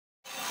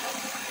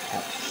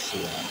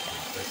see it.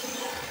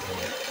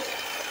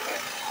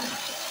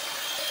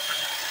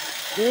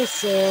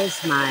 This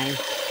is my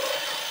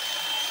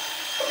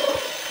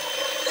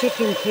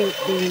chicken coop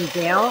being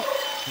built.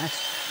 That's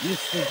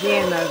Mr.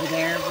 Jim over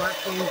there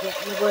working,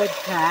 getting the wood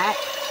cut.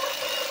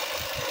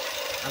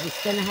 I was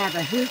going to have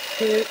a hoop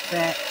coop,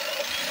 but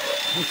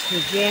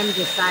Mr. Jim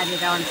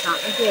decided on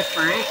something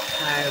different.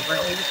 So we're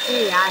going to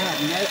see. I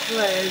have no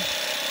clue.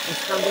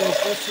 It's going to be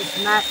just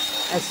as much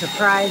a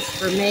surprise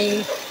for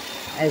me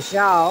as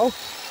y'all.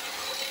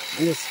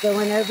 I'm just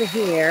going over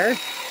here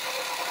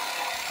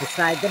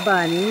beside the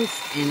bunnies,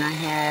 and I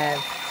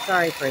have,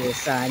 sorry for the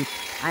sun,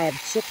 I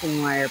have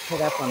chicken wire put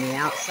up on the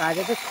outside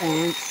of the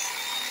fence,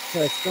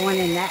 so it's going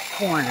in that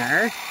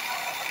corner.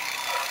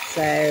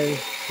 So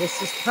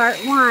this is part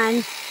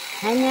one.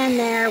 Hang in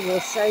there,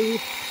 we'll show you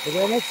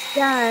when it's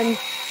done,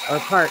 or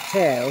part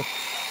two.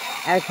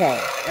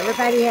 Okay,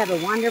 everybody have a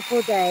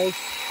wonderful day.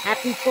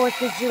 Happy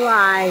 4th of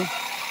July.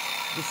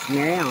 This is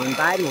Mary Ellen.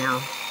 Bye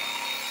now.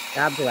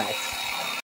 God bless.